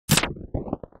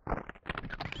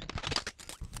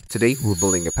Today we're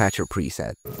building a patcher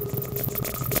preset.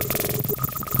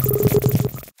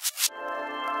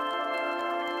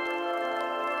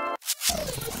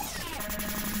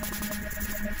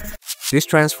 This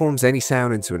transforms any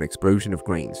sound into an explosion of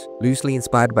grains. Loosely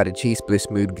inspired by the Chase Bliss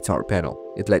Mood guitar pedal,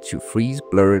 it lets you freeze,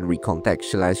 blur, and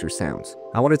recontextualize your sounds.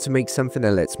 I wanted to make something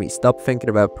that lets me stop thinking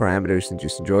about parameters and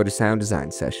just enjoy the sound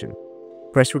design session.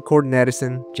 Press record in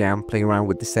Edison, jam, play around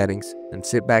with the settings, and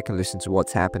sit back and listen to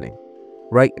what's happening.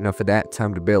 Right, enough of that,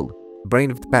 time to build. The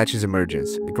brain of the patch is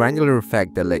emergence, a granular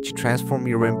effect that lets you transform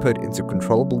your input into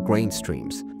controllable grain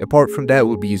streams. Apart from that,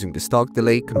 we'll be using the stock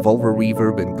delay, convolver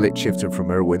reverb, and glitch shifter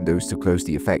from our windows to close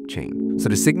the effect chain. So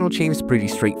the signal chain is pretty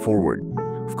straightforward.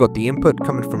 We've got the input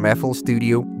coming from FL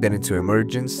Studio, then into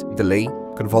emergence, delay,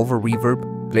 convolver reverb,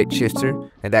 glitch shifter,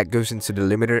 and that goes into the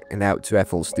limiter and out to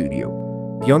FL Studio.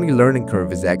 The only learning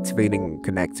curve is activating and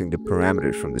connecting the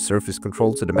parameters from the surface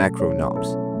control to the macro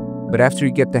knobs. But after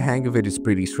you get the hang of it, it's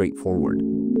pretty straightforward.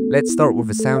 Let's start with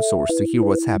a sound source to hear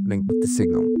what's happening with the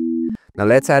signal. Now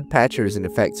let's add patchers and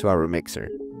effects to our mixer.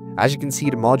 As you can see,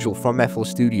 the module from FL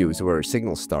Studio is where our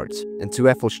signal starts, and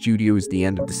to FL Studio is the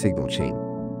end of the signal chain.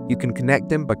 You can connect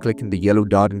them by clicking the yellow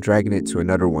dot and dragging it to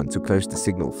another one to close the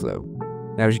signal flow.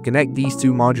 Now as you connect these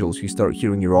two modules, you start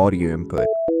hearing your audio input.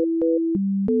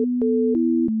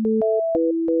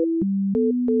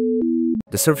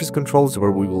 The surface controls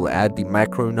where we will add the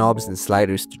macro knobs and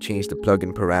sliders to change the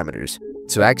plugin parameters.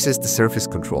 To access the surface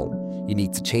control, you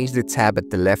need to change the tab at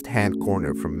the left-hand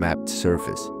corner from map to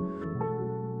surface.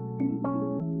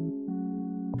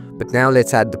 But now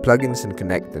let's add the plugins and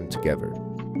connect them together.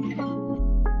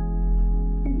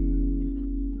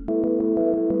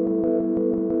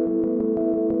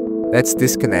 Let's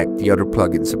disconnect the other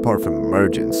plugins apart from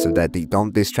emergence so that they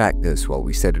don't distract us while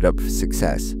we set it up for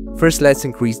success. First, let's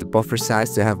increase the buffer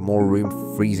size to have more room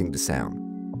for freezing the sound.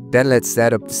 Then let's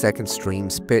set up the second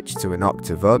stream's pitch to an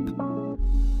octave up.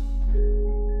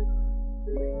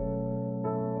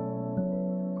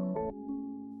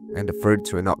 And the third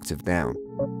to an octave down.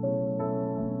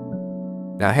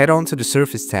 Now head on to the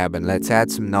surface tab and let's add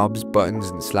some knobs, buttons,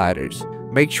 and sliders.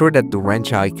 Make sure that the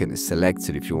wrench icon is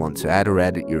selected if you want to add or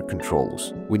edit your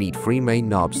controls. We need 3 main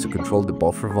knobs to control the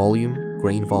buffer volume,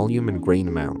 and grain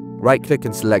amount. Right click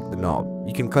and select the knob.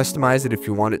 You can customize it if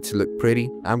you want it to look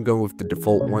pretty. I'm going with the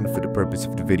default one for the purpose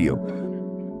of the video.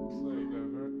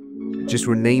 Just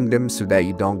rename them so that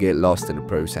you don't get lost in the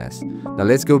process. Now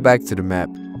let's go back to the map.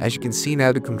 As you can see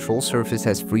now, the control surface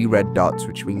has 3 red dots,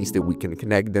 which means that we can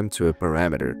connect them to a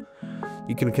parameter.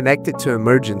 You can connect it to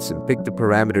emergence and pick the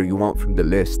parameter you want from the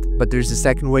list, but there's a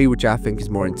second way which I think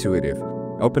is more intuitive.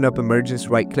 Open up emergence,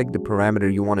 right click the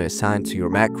parameter you want to assign to your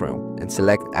macro, and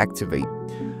select activate.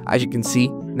 As you can see,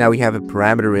 now we have a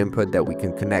parameter input that we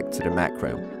can connect to the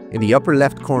macro. In the upper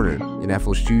left corner, in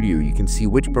FL Studio, you can see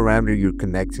which parameter you're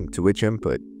connecting to which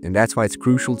input, and that's why it's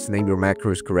crucial to name your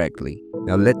macros correctly.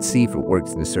 Now let's see if it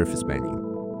works in the surface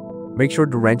menu. Make sure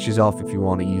the wrench is off if you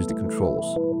want to use the controls.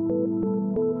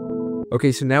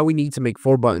 Okay, so now we need to make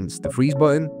 4 buttons, the freeze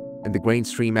button and the grain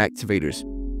stream activators.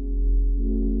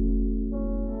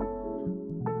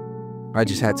 I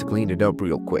just had to clean it up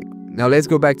real quick. Now let's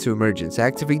go back to emergence,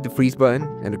 activate the freeze button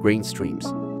and the grain streams.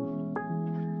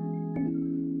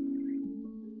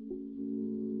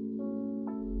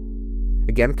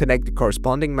 Again, connect the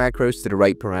corresponding macros to the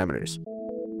right parameters.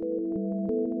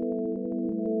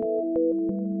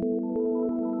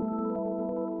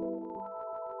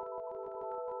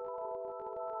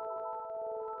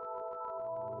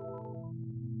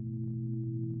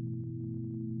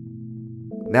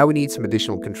 Now we need some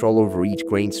additional control over each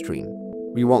grain stream.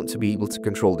 We want to be able to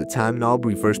control the time knob,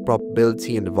 reverse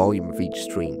probability, and the volume of each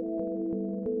stream.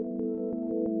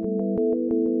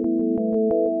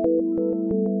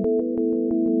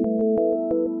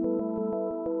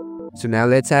 So now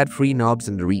let's add 3 knobs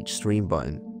and the reach stream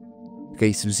button.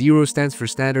 Okay, so 0 stands for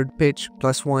standard pitch,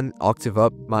 +1 octave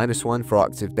up, -1 for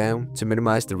octave down. To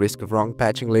minimize the risk of wrong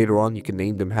patching later on, you can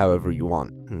name them however you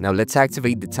want. Now let's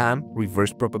activate the time,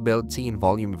 reverse probability, and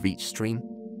volume of each stream.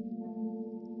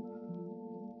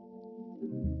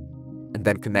 And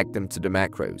then connect them to the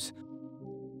macros.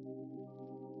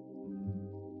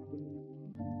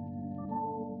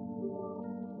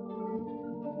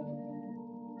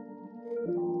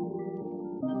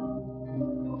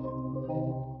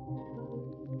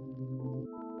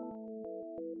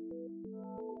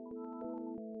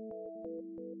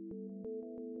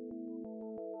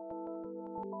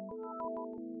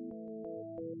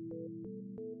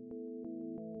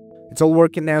 It's all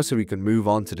working now, so we can move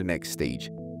on to the next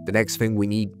stage. The next thing we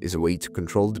need is a way to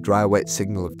control the dry-wet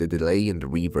signal of the delay and the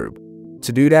reverb.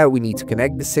 To do that, we need to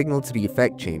connect the signal to the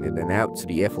effect chain and then out to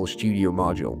the FL Studio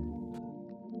module.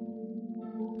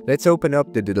 Let's open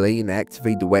up the delay and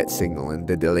activate the wet signal and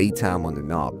the delay time on the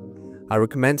knob. I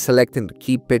recommend selecting the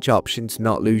keep pitch option to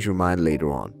not lose your mind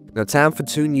later on. Now time for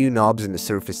 2 new knobs in the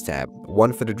surface tab,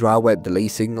 one for the dry wet delay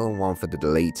signal and one for the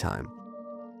delay time.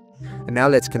 And now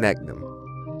let's connect them.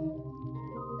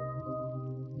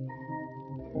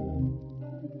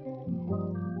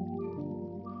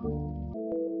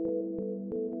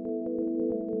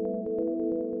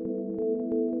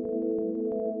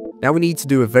 Now we need to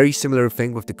do a very similar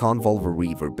thing with the convolver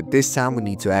reverb, but this time we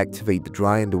need to activate the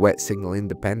dry and the wet signal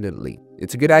independently.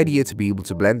 It's a good idea to be able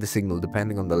to blend the signal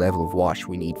depending on the level of wash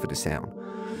we need for the sound.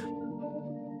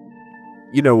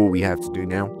 You know what we have to do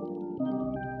now.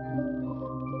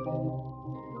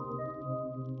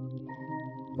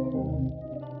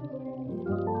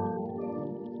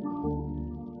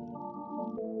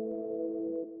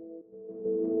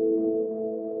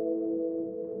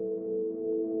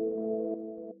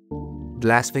 The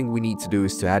last thing we need to do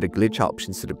is to add a glitch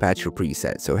options to the patcher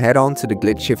preset, so head on to the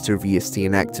glitch shifter VST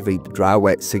and activate the dry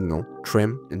wet signal,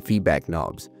 trim and feedback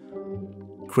knobs.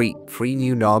 Create 3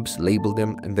 new knobs, label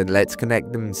them, and then let's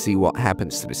connect them and see what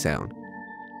happens to the sound.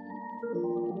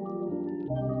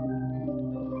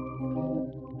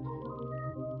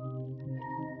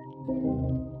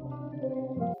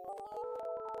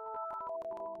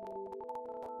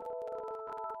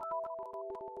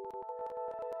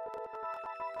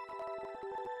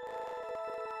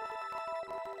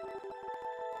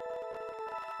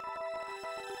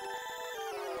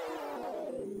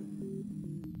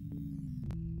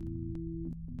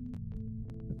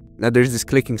 Now there's this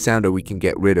clicking sound that we can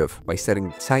get rid of by setting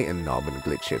the tighten knob in the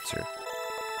glitch shifter.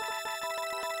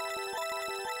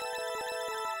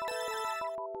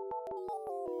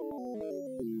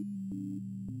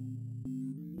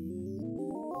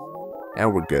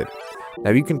 And we're good.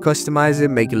 Now you can customize it,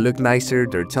 make it look nicer.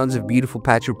 There are tons of beautiful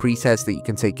patcher presets that you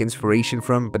can take inspiration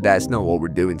from, but that's not what we're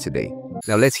doing today.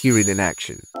 Now let's hear it in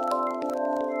action.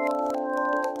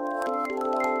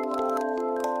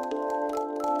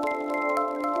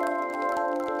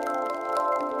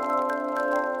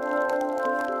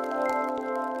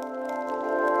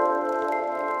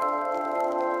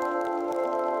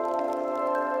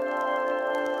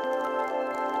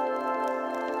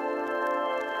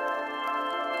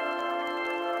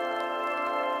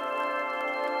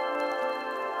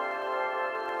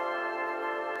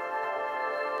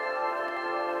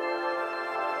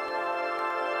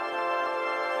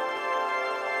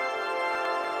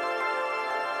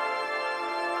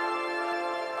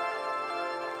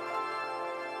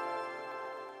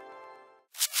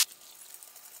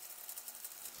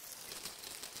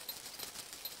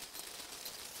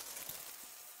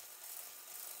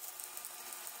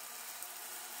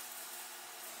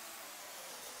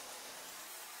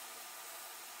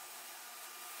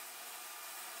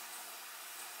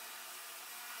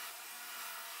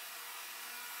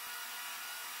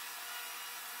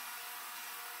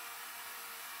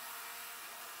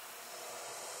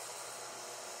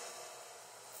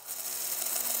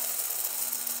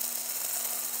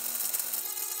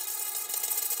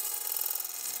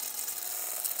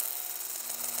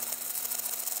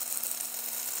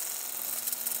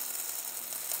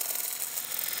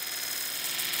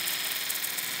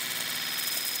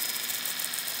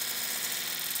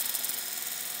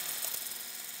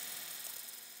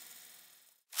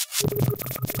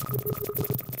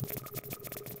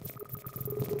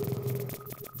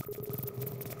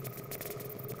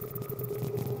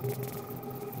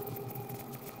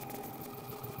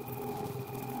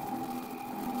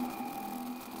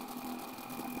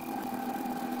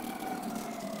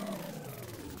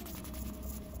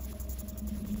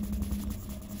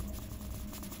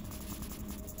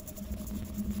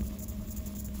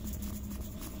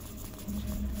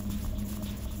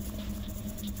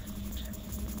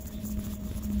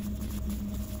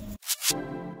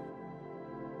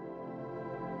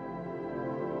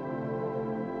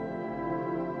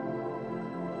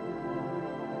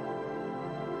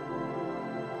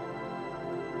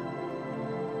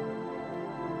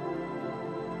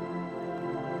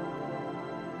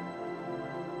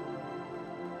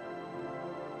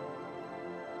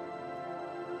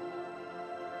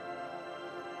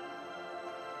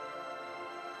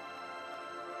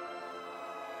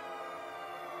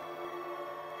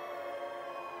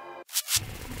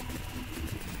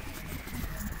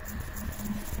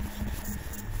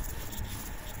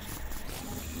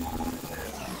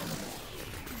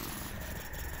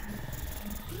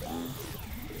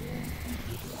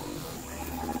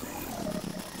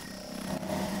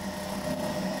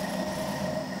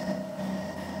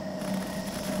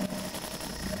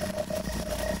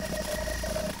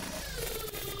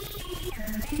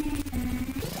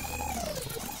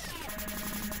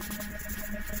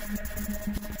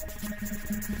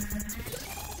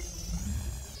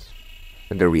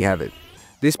 And there we have it.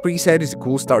 This preset is a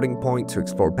cool starting point to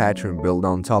explore pattern and build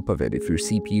on top of it if your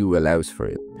CPU allows for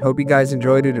it. Hope you guys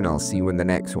enjoyed it, and I'll see you in the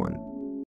next one.